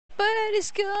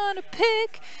nobody's gonna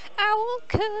pick Owl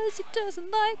cause he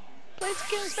doesn't like Blade's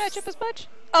against matchup as much.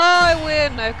 I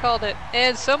win! I called it.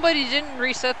 And somebody didn't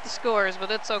reset the scores, but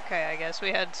that's okay, I guess. We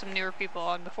had some newer people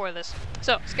on before this.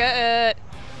 So,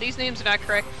 these names are not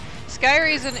correct.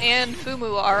 SkyRasen and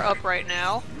Fumu are up right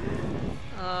now.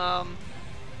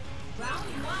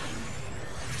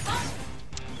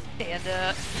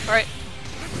 Alright.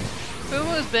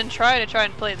 Fumu has been trying to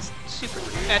play this super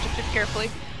matchup super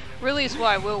carefully. Really is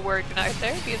why Will work tonight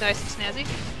there. Be nice and snazzy.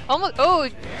 Almost, oh,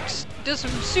 does some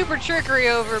super trickery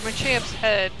over Machamp's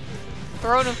head.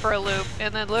 Throwing him for a loop,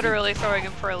 and then literally throwing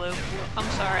him for a loop. I'm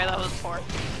sorry, that was poor.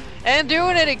 And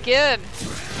doing it again!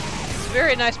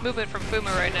 Very nice movement from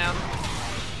Fumu right now.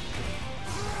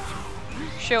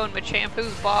 Showing Machamp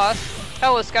who's boss.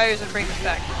 How will SkyRasen bring this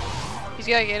back? He's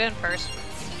gotta get in first.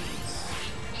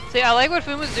 See, I like what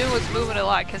Fumu's doing with movement a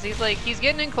lot, because he's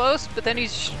getting in close, but then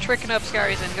he's tricking up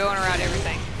SkyRasen, going around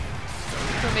everything.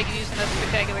 So making use of another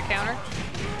spectacular counter.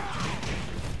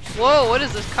 Whoa, what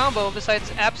is this combo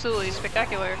besides absolutely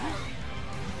spectacular?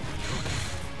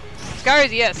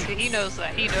 SkyRasen, yes, he knows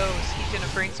that. He knows he's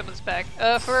gonna bring some of this back.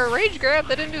 For a rage grab,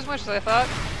 that didn't do as much as I thought.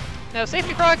 Now,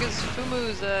 Safety Frog is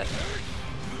Fumu's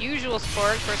usual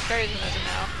sport, for SkyRasen doesn't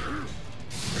now.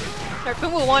 Alright,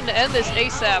 Fumu wanted to end this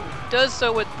ASAP, does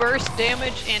so with burst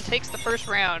damage and takes the first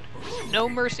round. No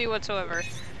mercy whatsoever.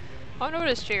 I don't know what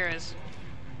his chair is.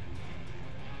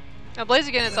 Now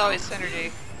Blaziken is always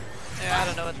synergy. Yeah, I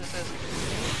don't know what this is.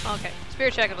 Okay,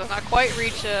 Spirit Shackle does not quite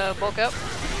reach bulk up.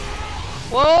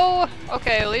 Whoa!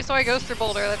 Okay, at least he goes through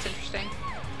Boulder, that's interesting.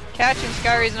 Catching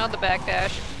SkyRasen on the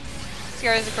backdash.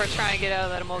 SkyRasen of course trying to get out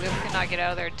of that Emolga, but cannot get out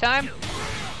of there in time.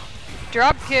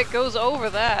 Drop kick goes over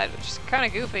that, which is kind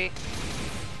of goofy.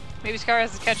 Maybe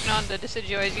SkyRasen is catching on to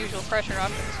Decidueye's usual pressure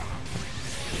options.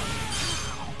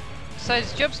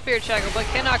 Decides jump Spirit Shackle, but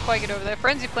cannot quite get over there.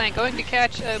 Frenzy Plant going to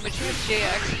catch Machamp's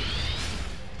JX.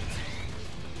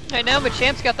 Right now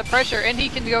Machamp's got the pressure, and he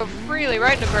can go freely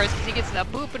right into burst because he gets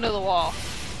that boop into the wall.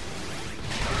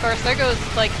 Of course, there goes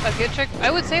like a good trick.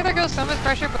 I would say there goes some of his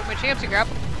pressure, but Machamp's a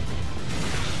grapple.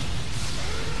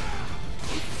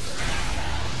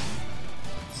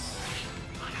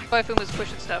 Why Fumu's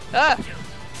pushing stuff. Ah!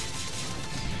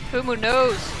 Fumu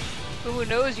knows. Fumu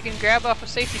knows you can grab off a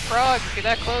Safety Frog if you're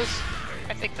that close.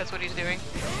 I think that's what he's doing.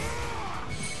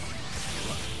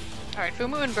 Alright,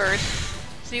 Fumu and burst.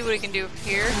 See what he can do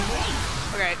here.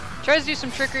 Okay, tries to do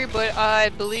some trickery, but I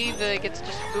believe it gets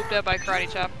just booped up by Karate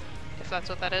Chop, if that's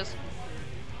what that is.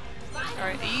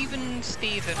 Alright, even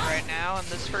Steven right now in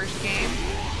this first game.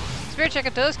 Spirit Checker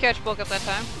does catch bulk up that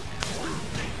time.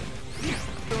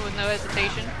 Fumu with no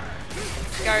hesitation.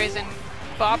 SkyRasen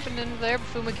bopping into there, but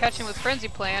Fumu catching with Frenzy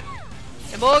Plant.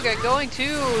 Emolga going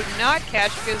to not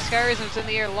catch because SkyRasen was in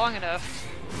the air long enough.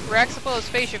 Racks up all his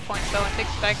spaceship points though and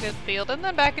takes it back to the field, and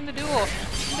then back into duel.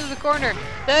 Into the corner.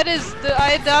 That is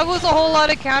that was a whole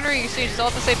lot of countering exchanges all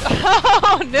at the same time.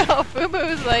 Oh no,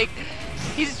 Fumu's like,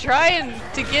 he's trying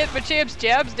to get Machamp's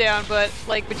jabs down, but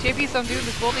like Machamp keeps on doing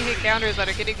this multi-hit counters that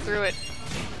are getting through it.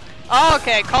 Oh,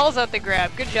 okay, calls out the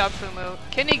grab. Good job, Fumu.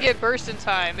 Can he get burst in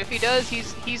time? If he does,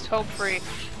 he's home free.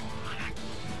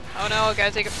 Oh no,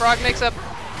 gotta take a frog mix-up.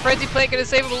 Frenzy Plant gonna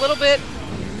save him a little bit.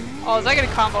 Oh, is that gonna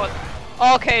combo it?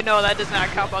 Okay, no, that does not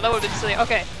combo. That would've been silly.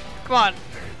 Okay, come on.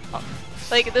 Oh,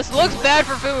 like, this looks bad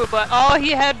for Fumu, but oh,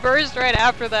 he had burst right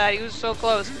after that. He was so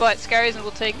close. But SkyRasen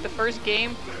will take the first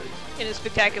game in a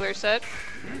spectacular set.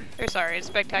 Or sorry, a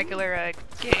spectacular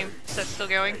game. Set's still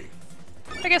going.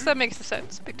 I guess that makes the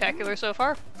set spectacular so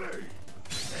far.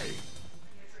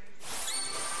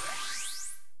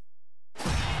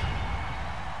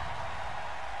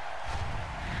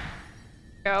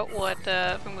 Out what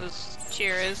Fumu's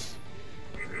cheer is.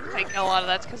 Like, a lot of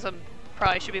that's because I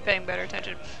probably should be paying better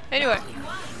attention. Anyway.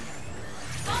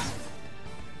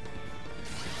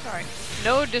 Alright,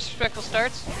 no disrespectful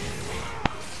starts.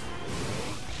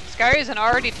 SkyRasen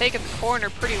already taken the corner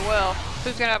pretty well.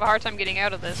 Who's gonna have a hard time getting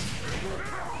out of this?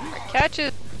 Right,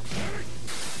 catches.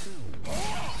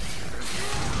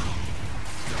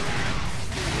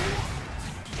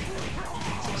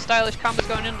 Some stylish combos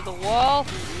going into the wall.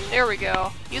 There we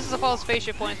go. Uses up all his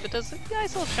spaceship points, but does a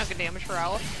nice little chunk of damage for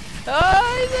Owl.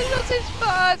 Oh, he's in the same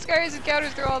spot! SkyRasen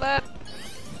counters through all that.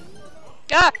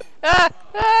 Ah! Ah!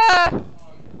 Ah!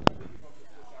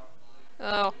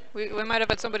 Oh, we might have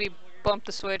had somebody bump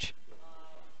the switch.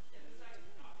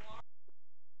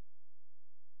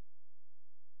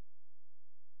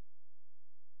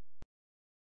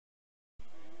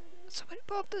 Somebody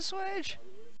bump the switch!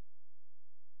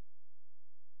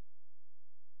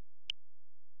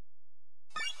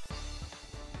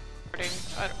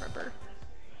 I don't remember.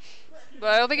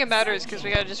 But I don't think it matters because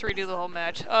we gotta just redo the whole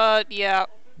match. Yeah.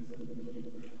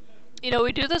 You know,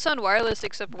 we do this on wireless,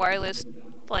 except wireless,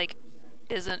 like,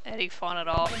 isn't any fun at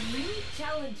all. A new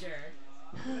challenger.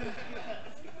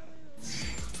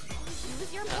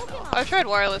 I've tried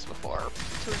wireless before,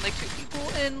 between like 2 people,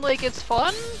 and like it's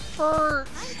fun for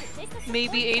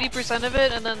maybe 80% of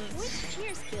it, and then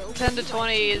 10 to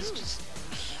 20 is just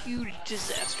huge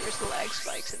disastrous lag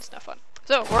spikes. It's not fun.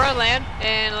 So we're on LAN,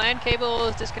 and LAN cable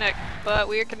is disconnect, but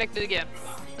we are connected again,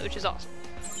 which is awesome.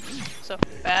 So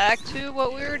back to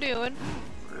what we were doing.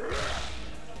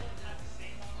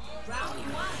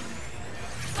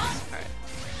 Alright.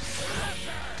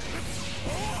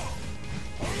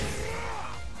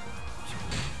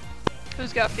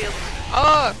 Who's got field?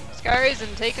 Oh!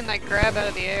 SkyRasen taking that grab out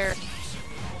of the air.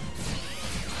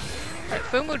 Alright,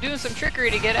 Fumu doing some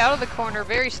trickery to get out of the corner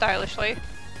very stylishly.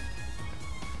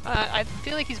 I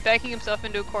feel like he's backing himself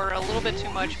into a corner a little bit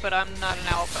too much, but I'm not an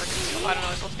owl person, so I don't know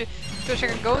what I'm supposed to do. Go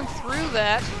check going through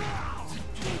that.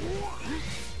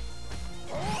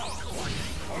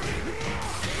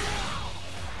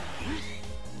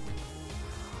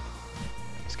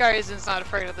 SkyRasen's not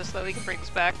afraid of this though, he can bring this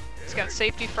back. He's got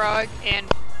Safety Frog and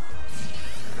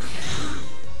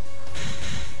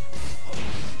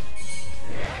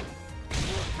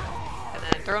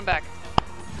then throw him back.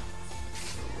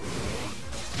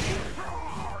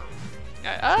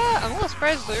 I'm a little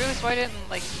surprised clearly that's why I didn't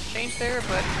like change there,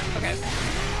 but okay.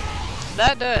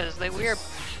 That does. We are.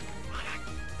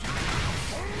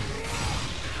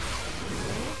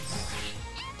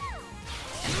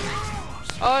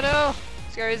 Oh no!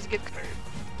 SkyRasen gets cleared.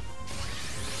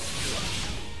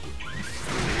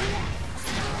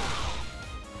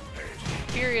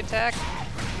 Fury attack.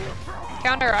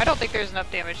 Counter, I don't think there's enough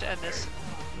damage to end this.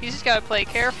 You just gotta play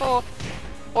careful.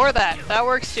 Or that. That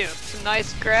works too. It's a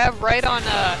nice grab right on,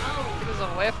 I think it was a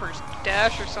whiff or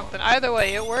dash or something. Either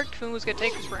way, it worked. Fumu's gonna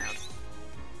take this round.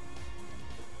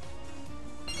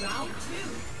 Round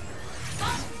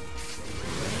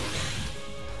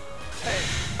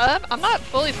 2. I'm not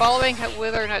fully following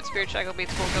whether or not Spirit Shackle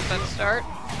beats Full Cup at the start,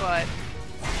 but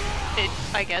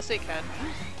I guess it can.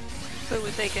 Fumu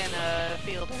was taking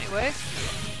field anyway.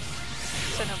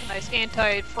 Setting up a nice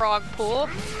anti-frog pool,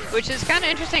 which is kind of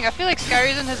interesting. I feel like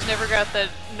SkyRasen has never got the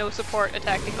no support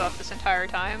attack debuff this entire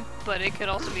time, but it could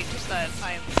also be just that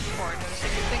I am poor at noticing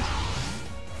these things.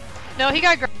 No, he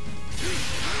got get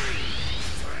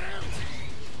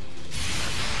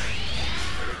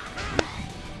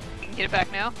it back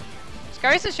now.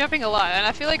 SkyRasen's jumping a lot, and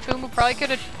I feel like Fumu probably could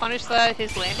have punished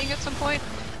his landing at some point.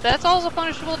 That's also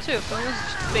punishable too.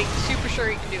 Fumu's being super sure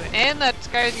he can do it, and that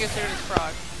SkyRasen gets rid of his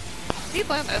frog. He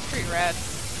planned that. That's pretty rad.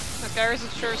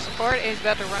 SkyRasen's sure support, and he's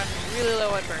about to run really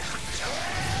low at burst.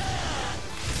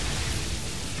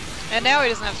 And now he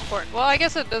doesn't have support. Well, I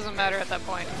guess it doesn't matter at that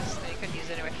point, because he couldn't use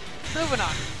it anyway. Moving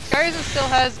on. SkyRasen still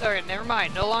has, or never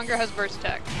mind, no longer has burst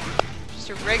attack. Just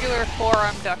a regular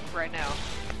forearm duck right now.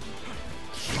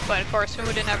 But of course,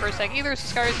 Fumu didn't have burst attack either, so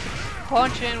SkyRasen can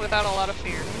punch in without a lot of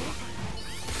fear.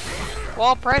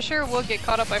 Wall pressure will get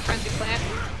caught up by Frenzy Plant.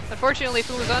 Unfortunately,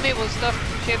 Fumu was unable to stuff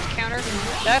Machamp's counter.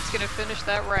 That's going to finish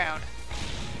that round.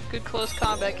 Good close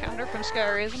combat counter from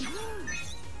SkyRasen.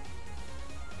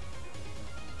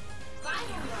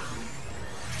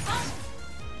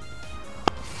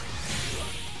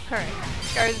 Alright,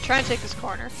 SkyRasen trying to take this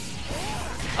corner.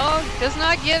 Oh, does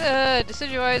not get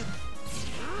Decidueye.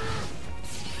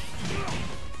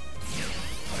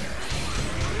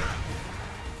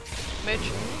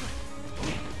 Mitch.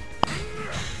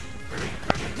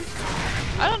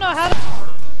 I don't know how to...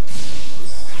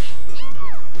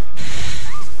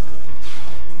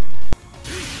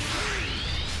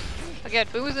 Again,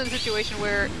 Fumu's in a situation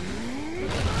where...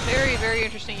 Very, very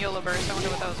interesting YOLO burst. I wonder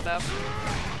what that was about.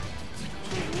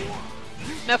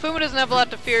 Now, Fumu doesn't have a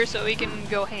lot to fear, so he can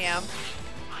go ham.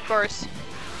 Of course,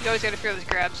 you always gotta fear those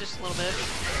grabs just a little bit.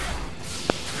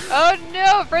 Oh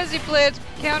no! Frenzy Plant's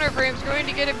counter frame's going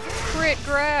to get him crit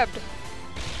grabbed.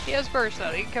 He has burst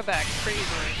though, he can come back pretty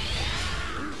easily.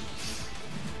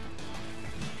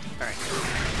 Alright.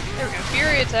 There we go.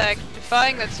 Fury attack,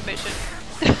 defying that submission.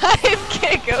 Dive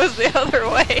kick goes the other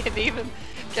way and even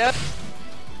kept.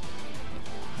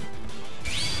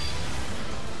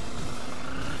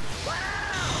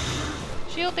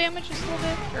 Shield damage just a little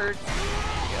bit? Or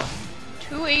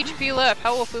 2 HP left.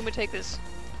 How will Fumu take this?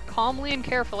 Calmly and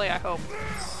carefully, I hope.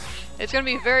 It's gonna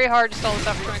be very hard to stall this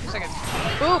out for 20 seconds.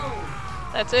 Boop!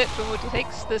 That's it. Fumu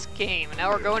takes this game. And now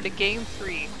we're going to game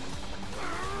 3.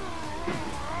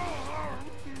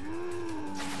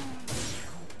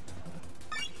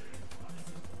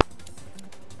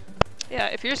 Yeah,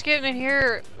 if you're just getting in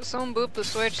here, someone booped the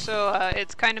switch, so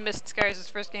it's kind of missed Skyrasen's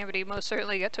first game, but he most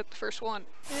certainly took the first one.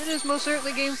 It is most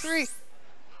certainly game 3.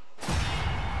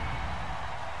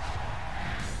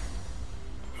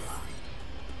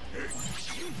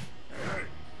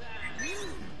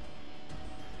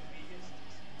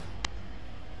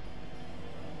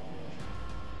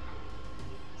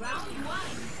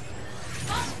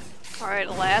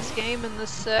 Alright, last game in this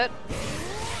set.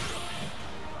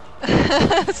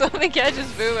 Somebody catches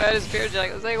Fumu out of his Spirit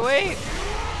Jack. I was like, wait!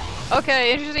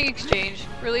 Okay, interesting exchange.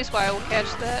 Release Y will catch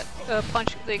that punch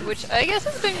thing, which I guess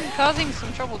has been causing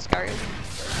some trouble with SkyRasen.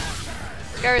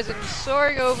 SkyRasen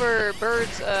soaring over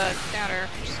Bird's counter,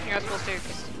 which you're not supposed to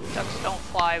because ducks don't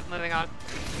fly. Moving on.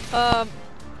 So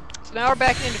now we're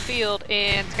back in the field,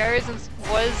 and SkyRasen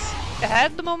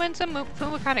had the momentum.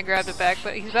 Fumu kind of grabbed it back,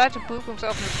 but he's about to boop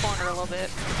himself in the corner a little bit.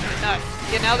 He's not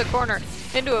getting out of the corner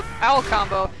into a owl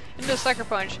combo, into a sucker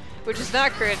punch, which is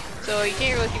not crit, so you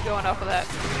can't really keep going off of that.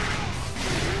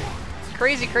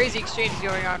 Crazy, crazy exchange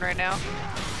going on right now.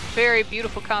 Very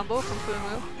beautiful combo from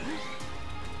Fumu.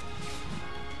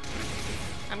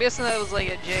 I'm guessing that was like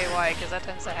a JY, because that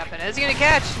tends to happen. Is he gonna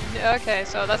catch? Okay,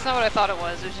 so that's not what I thought it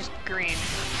was. It was just green.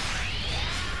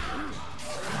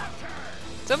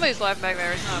 Somebody's laughing back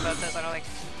there. It's not about this, I don't think.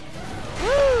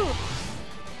 Woo!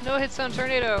 No hits on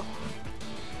Tornado.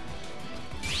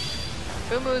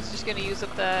 Fumu's just gonna use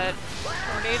up that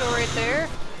Tornado right there.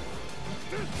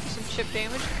 Some chip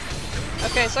damage.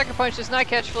 Okay, Sucker Punch does not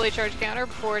catch fully charged counter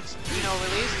before it's, you know,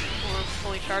 released. Or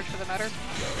fully charged for the matter.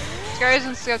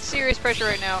 SkyRasen's got serious pressure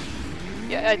right now.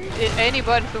 Yeah, any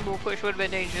button Fumu will push would have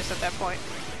been dangerous at that point.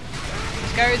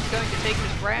 SkyRasen's going to take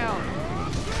this round.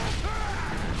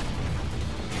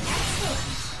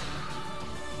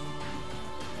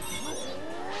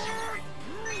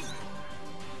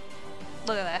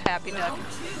 Look at that happy duck.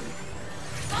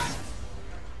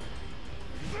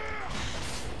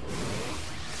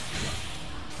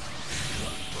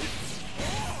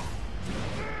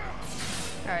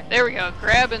 Alright, there we go.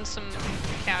 Grabbing some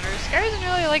counters. SkyRasen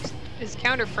really likes his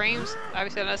counter frames.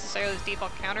 Obviously not necessarily his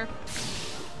default counter.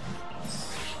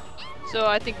 So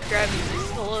I think grabbing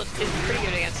is pretty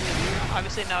good against him.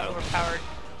 Obviously not overpowered.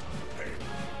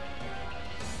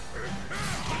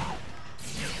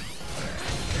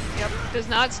 Yep, does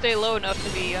not stay low enough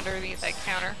to be underneath that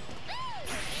counter.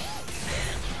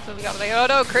 So we got like, oh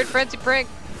no, crit frenzy prank,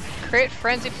 crit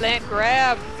frenzy plant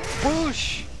grab,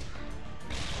 whoosh.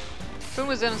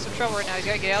 Fumu's in some trouble right now. He's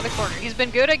got to get out of the corner. He's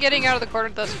been good at getting out of the corner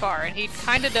thus far, and he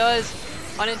kind of does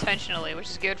unintentionally, which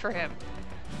is good for him.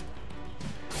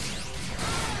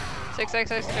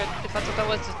 6xx, if that's what that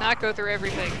was, does not go through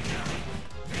everything.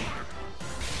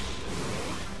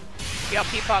 Yup,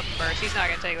 he popped the burst. He's not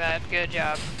going to take that. Good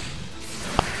job.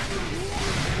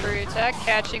 Free attack,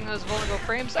 catching those vulnerable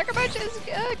frames. Sucker Punch is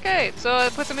okay. So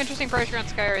it put some interesting pressure on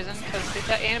SkyRasen because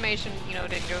the animation, you know,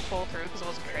 didn't go full through because it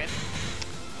wasn't crit.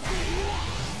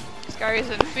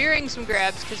 SkyRasen fearing some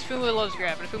grabs because Fumu loves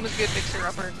grabbing. Fumu's a good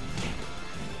mixer-upper.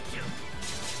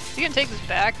 Is he gonna take this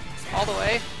back all the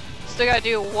way? Still gotta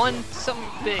do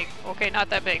something big. Okay, not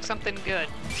that big. Something good.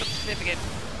 Something significant.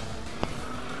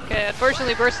 Okay,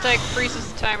 unfortunately Burst Attack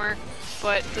freezes the timer,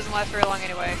 but it doesn't last very long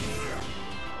anyway.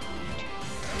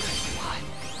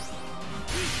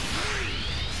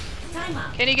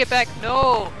 Can he get back?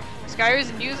 No!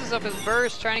 SkyRasen uses up his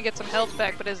burst trying to get some health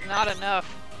back, but is not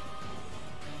enough.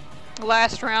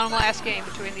 Last round, last game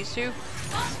between these two.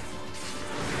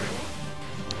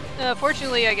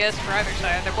 Fortunately, I guess, for either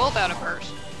side, they're both out of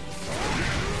burst.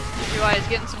 Decidueye is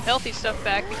getting some healthy stuff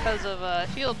back because of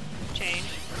field change,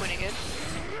 winning it.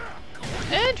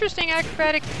 Interesting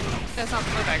acrobatic, that's not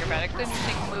the move acrobatic,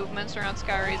 interesting movements around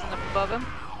SkyRasen up above him.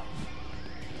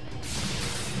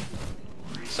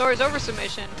 Soars over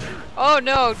submission. Oh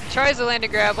no, tries to land a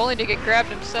grab, only to get grabbed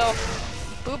himself.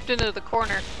 Booped into the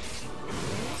corner.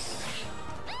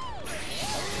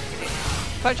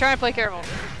 But trying to play careful.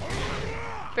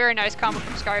 Very nice combo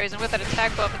from SkyRasen with that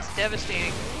attack buff, it's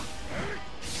devastating.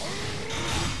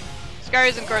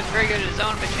 SkyRasen, of course, very good at his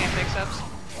own Machamp mix-ups.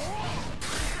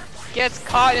 Gets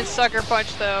caught in Sucker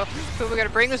Punch though. Fumu gotta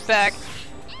bring this back.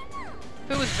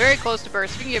 Fumu's very close to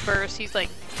burst. If he can get burst, he's like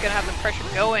gonna have the pressure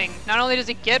going. Not only does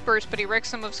he get burst, but he wrecks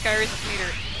some of SkyRasen's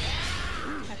meter.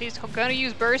 And he's gonna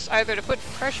use burst either to put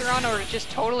pressure on or to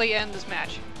just totally end this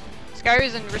match.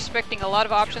 SkyRasen respecting a lot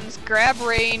of options. Grab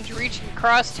range, reaching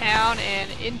across town,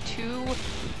 and into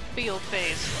field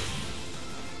phase.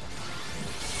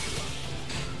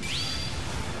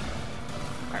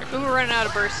 Alright, Fumu running out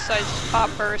of burst, decides to pop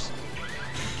burst.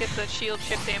 Get the shield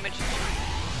chip damage.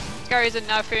 SkyRasen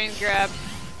not fearing the grab.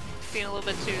 Being a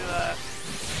little bit too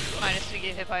minus to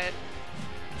get hit by it.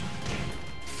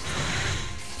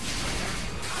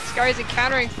 SkyRasen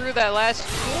countering through that last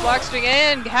block swing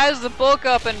and has the bulk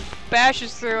up and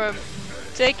bashes through him,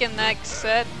 taking that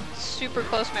set. Super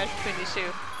close match between these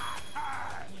two.